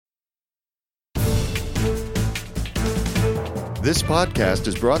This podcast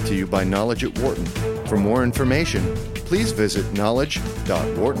is brought to you by Knowledge at Wharton. For more information, please visit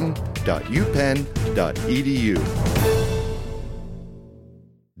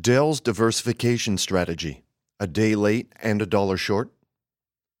knowledge.wharton.upenn.edu. Dell's diversification strategy, a day late and a dollar short.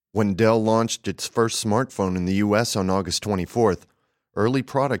 When Dell launched its first smartphone in the U.S. on August 24th, early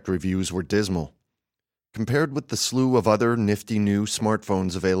product reviews were dismal. Compared with the slew of other nifty new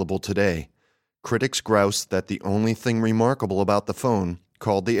smartphones available today, critics groused that the only thing remarkable about the phone,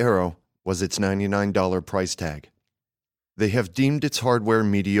 called the Aero, was its $99 price tag. They have deemed its hardware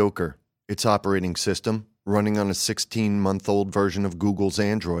mediocre, its operating system, running on a 16-month-old version of Google's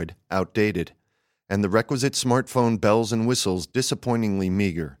Android, outdated, and the requisite smartphone bells and whistles disappointingly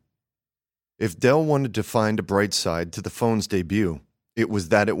meager. If Dell wanted to find a bright side to the phone's debut, it was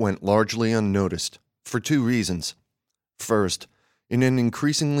that it went largely unnoticed, for two reasons. First, in an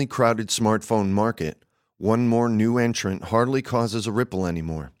increasingly crowded smartphone market, one more new entrant hardly causes a ripple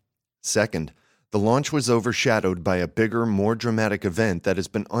anymore. Second, the launch was overshadowed by a bigger, more dramatic event that has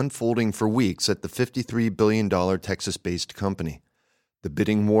been unfolding for weeks at the $53 billion Texas-based company, the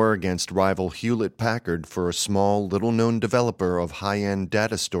bidding war against rival Hewlett-Packard for a small, little-known developer of high-end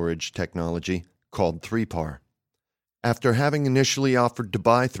data storage technology called 3PAR. After having initially offered to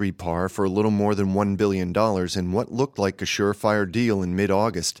buy 3PAR for a little more than $1 billion in what looked like a surefire deal in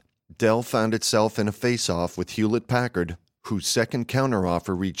mid-August, Dell found itself in a face-off with Hewlett-Packard, whose second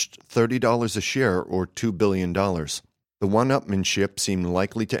counteroffer reached $30 a share or $2 billion. The one-upmanship seemed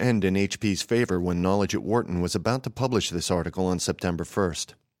likely to end in HP's favor when Knowledge at Wharton was about to publish this article on September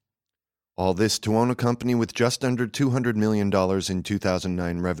 1st. All this to own a company with just under $200 million in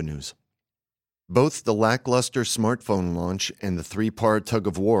 2009 revenues. Both the lackluster smartphone launch and the 3PAR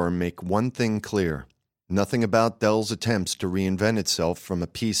tug-of-war make one thing clear. Nothing about Dell's attempts to reinvent itself from a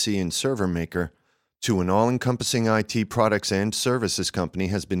PC and server maker to an all-encompassing IT products and services company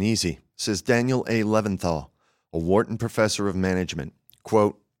has been easy, says Daniel A. Leventhal, a Wharton professor of management.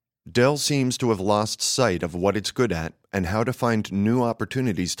 Quote, Dell seems to have lost sight of what it's good at and how to find new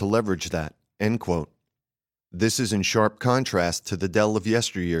opportunities to leverage that, end quote. This is in sharp contrast to the Dell of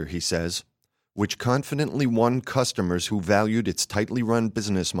yesteryear, he says, which confidently won customers who valued its tightly run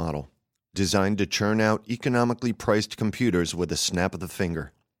business model, designed to churn out economically priced computers with a snap of the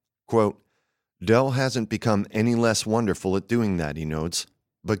finger. Quote, Dell hasn't become any less wonderful at doing that, he notes,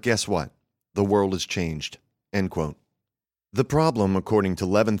 but guess what? The world has changed, end quote. The problem, according to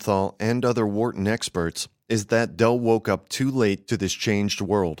Leventhal and other Wharton experts, is that Dell woke up too late to this changed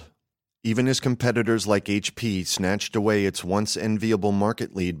world. Even as competitors like HP snatched away its once enviable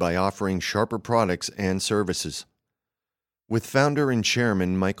market lead by offering sharper products and services. With founder and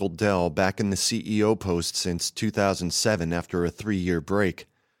chairman Michael Dell back in the CEO post since 2007 after a 3-year break,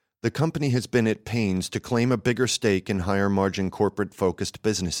 the company has been at pains to claim a bigger stake in higher-margin corporate-focused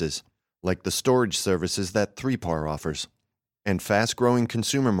businesses, like the storage services that 3PAR offers, and fast-growing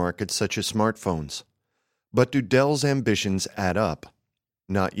consumer markets such as smartphones. But do Dell's ambitions add up?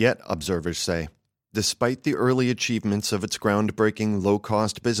 Not yet, observers say. Despite the early achievements of its groundbreaking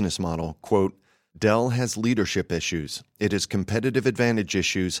low-cost business model, quote, Dell has leadership issues, it has competitive advantage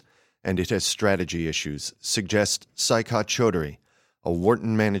issues, and it has strategy issues, suggests Saikat Chaudhary, a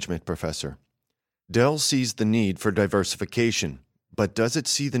Wharton management professor. Dell sees the need for diversification, but does it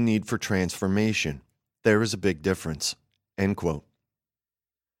see the need for transformation? There is a big difference, end quote.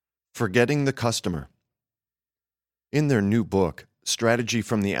 Forgetting the customer. In their new book, Strategy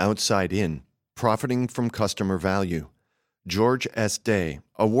from the Outside In, Profiting from Customer Value, George S. Day,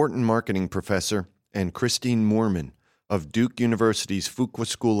 a Wharton marketing professor, and Christine Moorman of Duke University's Fuqua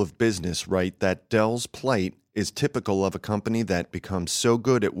School of Business write that Dell's plight is typical of a company that becomes so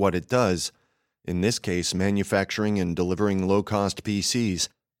good at what it does, in this case manufacturing and delivering low-cost PCs,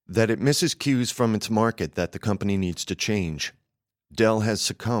 that it misses cues from its market that the company needs to change. Dell has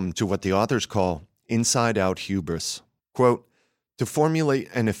succumbed to what the authors call inside-out hubris. Quote, to formulate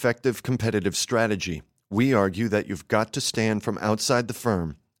an effective competitive strategy, we argue that you've got to stand from outside the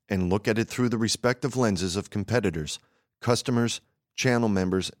firm and look at it through the respective lenses of competitors, customers, channel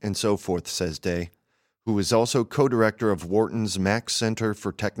members, and so forth, says Day, who is also co-director of Wharton's Max Center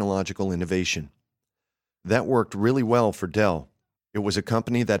for Technological Innovation. That worked really well for Dell. It was a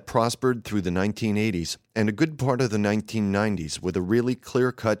company that prospered through the 1980s and a good part of the 1990s with a really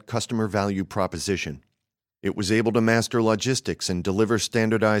clear-cut customer value proposition. It was able to master logistics and deliver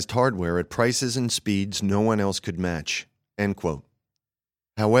standardized hardware at prices and speeds no one else could match, end quote.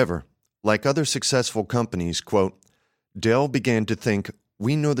 However, like other successful companies, quote, Dell began to think,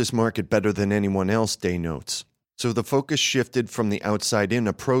 we know this market better than anyone else, Day notes. So the focus shifted from the outside-in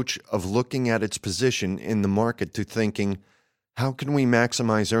approach of looking at its position in the market to thinking, How can we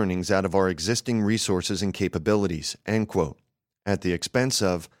maximize earnings out of our existing resources and capabilities, end quote, at the expense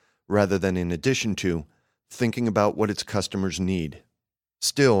of, rather than in addition to, thinking about what its customers need.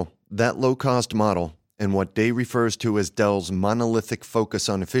 Still, that low-cost model, and what Day refers to as Dell's monolithic focus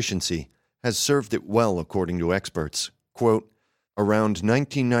on efficiency, has served it well according to experts. Quote, around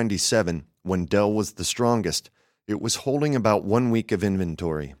 1997, when Dell was the strongest, it was holding about 1 week of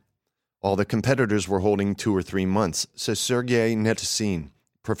inventory. All the competitors were holding 2 or 3 months, says Sergei Netesin,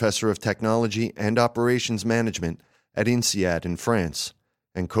 professor of technology and operations management at INSEAD in France,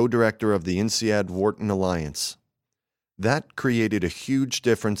 and co-director of the INSEAD-Wharton Alliance. That created a huge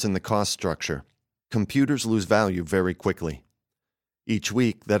difference in the cost structure. Computers lose value very quickly. Each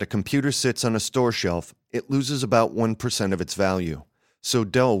week that a computer sits on a store shelf, it loses about 1% of its value. So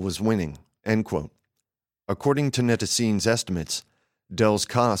Dell was winning, end quote. According to Netesin's estimates, Dell's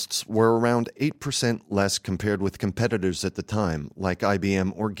costs were around 8% less compared with competitors at the time, like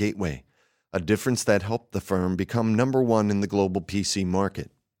IBM or Gateway, a difference that helped the firm become number one in the global PC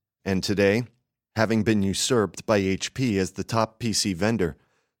market. And today, having been usurped by HP as the top PC vendor,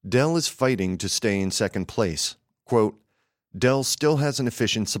 Dell is fighting to stay in second place. Quote, Dell still has an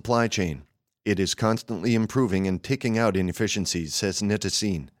efficient supply chain. It is constantly improving and taking out inefficiencies, says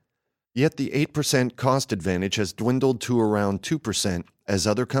Netesin. Yet the 8% cost advantage has dwindled to around 2% as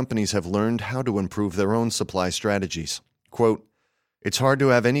other companies have learned how to improve their own supply strategies. Quote, it's hard to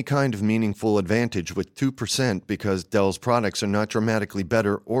have any kind of meaningful advantage with 2% because Dell's products are not dramatically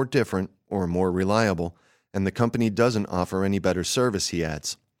better or different or more reliable, and the company doesn't offer any better service, he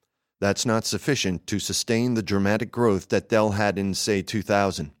adds. That's not sufficient to sustain the dramatic growth that Dell had in, say,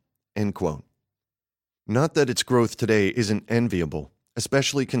 2000, end quote. Not that its growth today isn't enviable,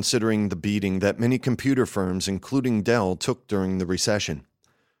 especially considering the beating that many computer firms, including Dell, took during the recession.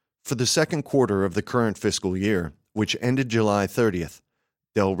 For the second quarter of the current fiscal year, which ended July 30th,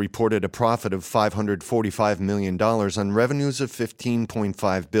 Dell reported a profit of $545 million on revenues of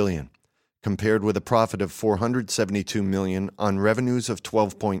 $15.5 billion, compared with a profit of $472 million on revenues of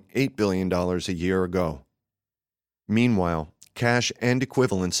 $12.8 billion a year ago. Meanwhile, cash and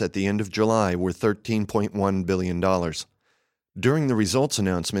equivalents at the end of July were $13.1 billion. During the results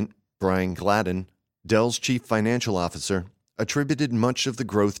announcement, Brian Gladden, Dell's chief financial officer, attributed much of the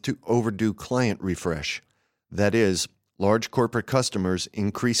growth to overdue client refresh. That is, large corporate customers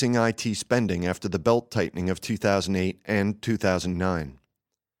increasing IT spending after the belt-tightening of 2008 and 2009.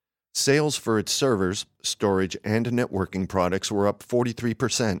 Sales for its servers, storage, and networking products were up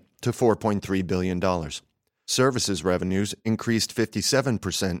 43% to $4.3 billion. Services revenues increased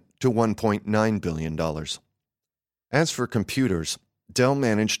 57% to $1.9 billion. As for computers, Dell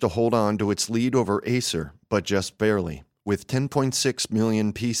managed to hold on to its lead over Acer, but just barely, with 10.6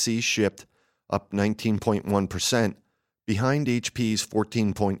 million PCs shipped, up 19.1%, behind HP's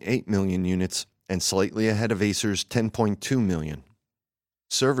 14.8 million units and slightly ahead of Acer's 10.2 million.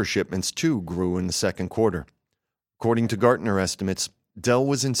 Server shipments, too, grew in the second quarter. According to Gartner estimates, Dell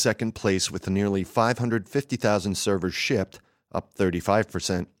was in second place with nearly 550,000 servers shipped, up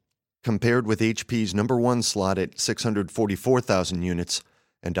 35%, compared with HP's number one slot at 644,000 units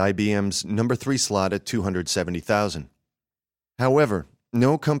and IBM's number 3 slot at 270,000. However,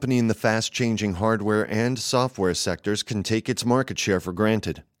 no company in the fast-changing hardware and software sectors can take its market share for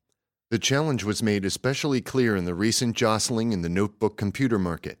granted. The challenge was made especially clear in the recent jostling in the notebook computer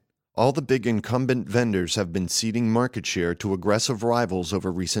market. All the big incumbent vendors have been ceding market share to aggressive rivals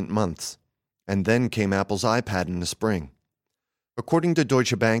over recent months. And then came Apple's iPad in the spring. According to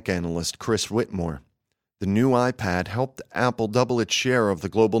Deutsche Bank analyst Chris Whitmore, the new iPad helped Apple double its share of the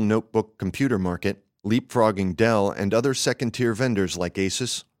global notebook computer market, leapfrogging Dell and other second-tier vendors like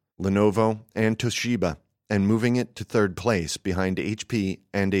Asus, Lenovo, and Toshiba, and moving it to third place behind HP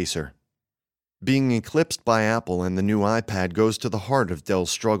and Acer. Being eclipsed by Apple and the new iPad goes to the heart of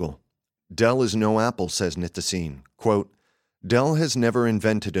Dell's struggle. Dell is no Apple, says Netesin. Quote, Dell has never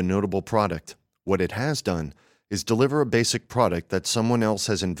invented a notable product. What it has done is deliver a basic product that someone else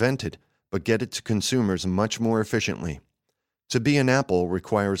has invented, but get it to consumers much more efficiently. To be an Apple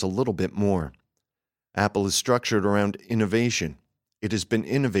requires a little bit more. Apple is structured around innovation. It has been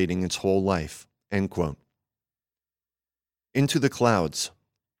innovating its whole life. End quote. Into the clouds.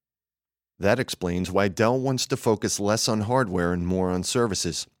 That explains why Dell wants to focus less on hardware and more on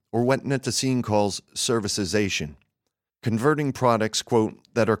services, or what Netesin calls servicization. Converting products, quote,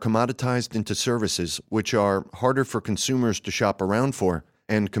 that are commoditized into services, which are harder for consumers to shop around for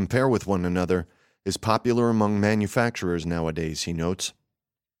and compare with one another, is popular among manufacturers nowadays, he notes.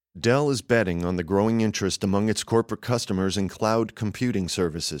 Dell is betting on the growing interest among its corporate customers in cloud computing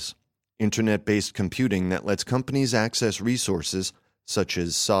services. internet-based computing that lets companies access resources, such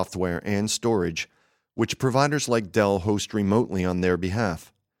as software and storage, which providers like Dell host remotely on their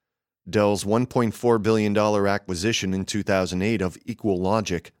behalf. Dell's $1.4 billion acquisition in 2008 of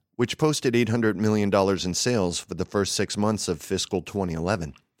EqualLogic, which posted $800 million in sales for the first 6 months of fiscal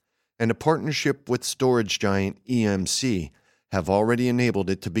 2011, and a partnership with storage giant EMC have already enabled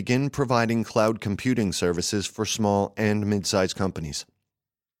it to begin providing cloud computing services for small and mid-sized companies.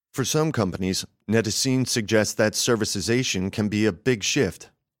 For some companies, Netacine suggests that servicization can be a big shift.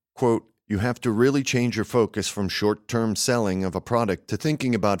 Quote, you have to really change your focus from short-term selling of a product to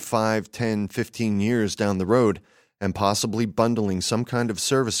thinking about 5, 10, 15 years down the road and possibly bundling some kind of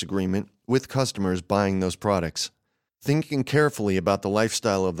service agreement with customers buying those products. Thinking carefully about the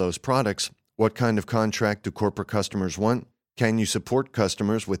lifestyle of those products, what kind of contract do corporate customers want? Can you support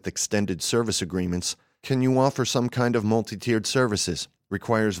customers with extended service agreements? Can you offer some kind of multi-tiered services?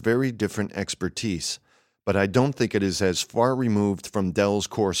 Requires very different expertise. But I don't think it is as far removed from Dell's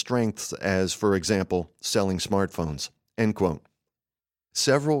core strengths as, for example, selling smartphones. End quote.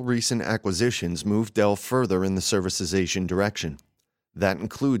 Several recent acquisitions moved Dell further in the servicization direction. That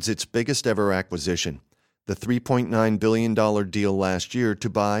includes its biggest ever acquisition, the $3.9 billion deal last year to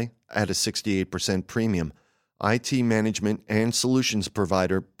buy, at a 68% premium, IT management and solutions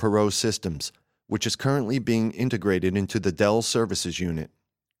provider Perot Systems, which is currently being integrated into the Dell Services Unit.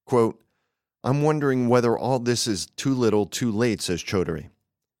 Quote, I'm wondering whether all this is too little too late, says Chaudhary.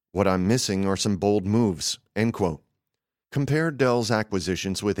 What I'm missing are some bold moves, end quote. Compare Dell's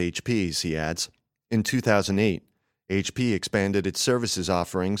acquisitions with HP's, he adds. In 2008, HP expanded its services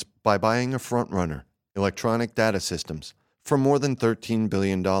offerings by buying a frontrunner, Electronic Data Systems, for more than $13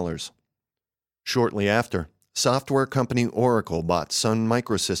 billion. Shortly after, software company Oracle bought Sun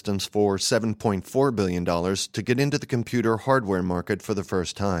Microsystems for $7.4 billion to get into the computer hardware market for the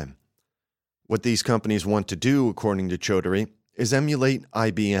first time. What these companies want to do, according to Chaudhary, is emulate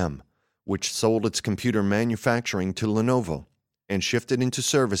IBM, which sold its computer manufacturing to Lenovo and shifted into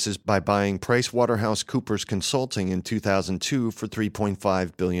services by buying PricewaterhouseCoopers Consulting in 2002 for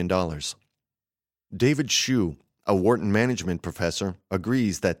 $3.5 billion. David Hsu, a Wharton management professor,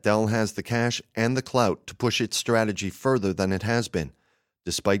 agrees that Dell has the cash and the clout to push its strategy further than it has been,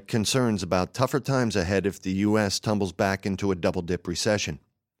 despite concerns about tougher times ahead if the U.S. tumbles back into a double-dip recession.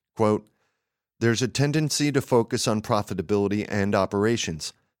 Quote, there's a tendency to focus on profitability and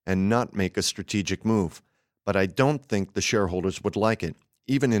operations and not make a strategic move, but I don't think the shareholders would like it,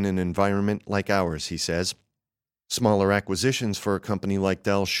 even in an environment like ours, he says. Smaller acquisitions for a company like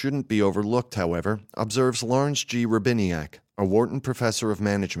Dell shouldn't be overlooked, however, observes Lawrence G. Rabiniak, a Wharton professor of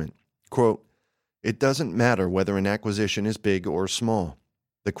management. Quote, it doesn't matter whether an acquisition is big or small.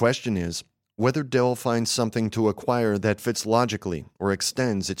 The question is whether Dell finds something to acquire that fits logically or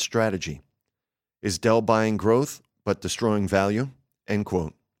extends its strategy. Is Dell buying growth but destroying value? End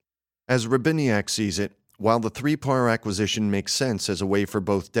quote. As Rabiniak sees it, while the 3PAR acquisition makes sense as a way for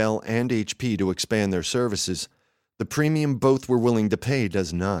both Dell and HP to expand their services, the premium both were willing to pay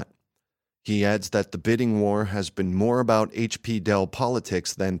does not. He adds that the bidding war has been more about HP-Dell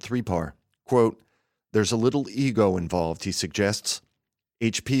politics than 3PAR. Quote, there's a little ego involved, he suggests.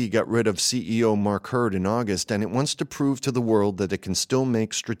 HP got rid of CEO Mark Hurd in August, and it wants to prove to the world that it can still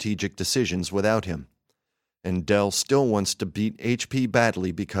make strategic decisions without him. And Dell still wants to beat HP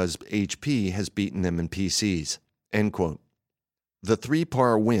badly because HP has beaten them in PCs. End quote. The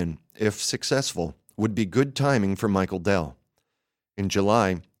 3PAR win, if successful, would be good timing for Michael Dell. In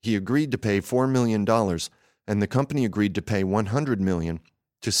July, he agreed to pay $4 million, and the company agreed to pay $100 million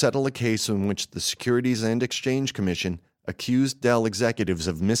to settle a case in which the Securities and Exchange Commission accused Dell executives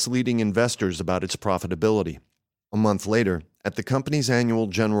of misleading investors about its profitability. A month later, at the company's annual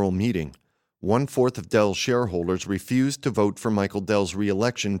general meeting, 1/4 of Dell's shareholders refused to vote for Michael Dell's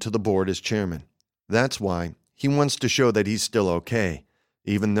re-election to the board as chairman. That's why he wants to show that he's still okay,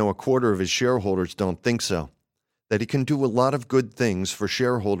 even though 1/4 of his shareholders don't think so. That he can do a lot of good things for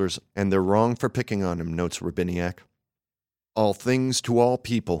shareholders, and they're wrong for picking on him, notes Rabiniak. All things to all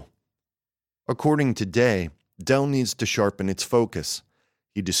people. According to Day, Dell needs to sharpen its focus.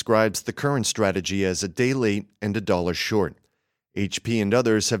 He describes the current strategy as a day late and a dollar short. HP and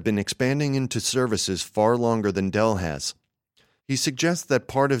others have been expanding into services far longer than Dell has. He suggests that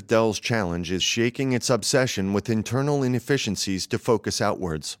part of Dell's challenge is shaking its obsession with internal inefficiencies to focus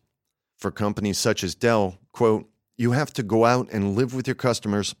outwards. For companies such as Dell, quote, you have to go out and live with your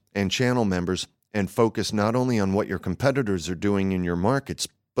customers and channel members and focus not only on what your competitors are doing in your markets,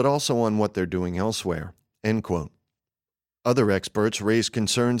 but also on what they're doing elsewhere. End quote. Other experts raise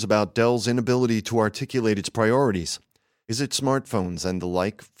concerns about Dell's inability to articulate its priorities. Is it smartphones and the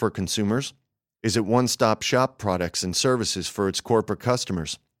like for consumers? Is it one-stop shop products and services for its corporate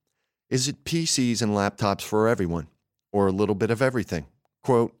customers? Is it PCs and laptops for everyone? Or a little bit of everything?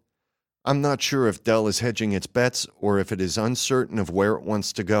 Quote, I'm not sure if Dell is hedging its bets or if it is uncertain of where it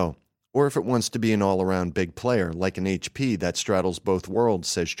wants to go, or if it wants to be an all-around big player like an HP that straddles both worlds,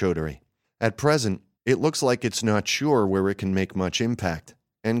 says Chaudhary. At present, it looks like it's not sure where it can make much impact.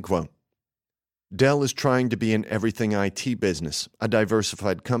 End quote. Dell is trying to be an everything IT business, a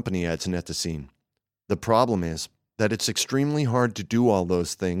diversified company, adds Nettesine. The problem is that it's extremely hard to do all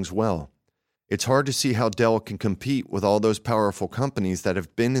those things well. It's hard to see how Dell can compete with all those powerful companies that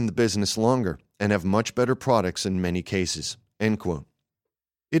have been in the business longer and have much better products in many cases. End quote.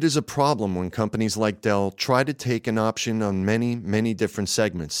 It is a problem when companies like Dell try to take an option on many different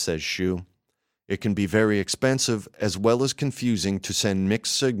segments, says Xu. It can be very expensive as well as confusing to send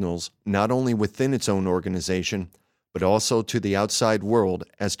mixed signals not only within its own organization, but also to the outside world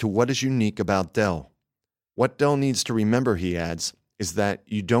as to what is unique about Dell. What Dell needs to remember, he adds, is that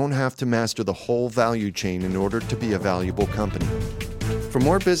you don't have to master the whole value chain in order to be a valuable company. For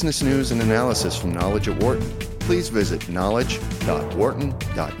more business news and analysis from Knowledge at Wharton, please visit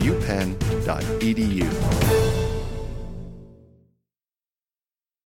knowledge.wharton.upenn.edu.